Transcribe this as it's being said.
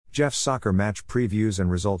Jeff's Soccer Match Previews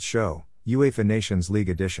and Results Show, UEFA Nations League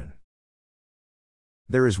Edition.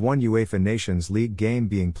 There is one UEFA Nations League game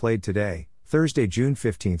being played today, Thursday, June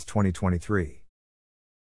 15, 2023.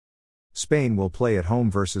 Spain will play at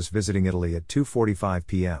home versus visiting Italy at 2:45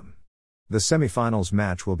 p.m. The semi-finals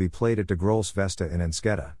match will be played at De Grols Vesta in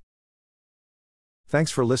Enschede.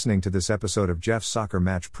 Thanks for listening to this episode of Jeff's Soccer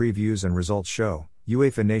Match Previews and Results Show,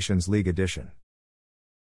 UEFA Nations League Edition.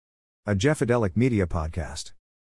 A Jeffadelic Media Podcast.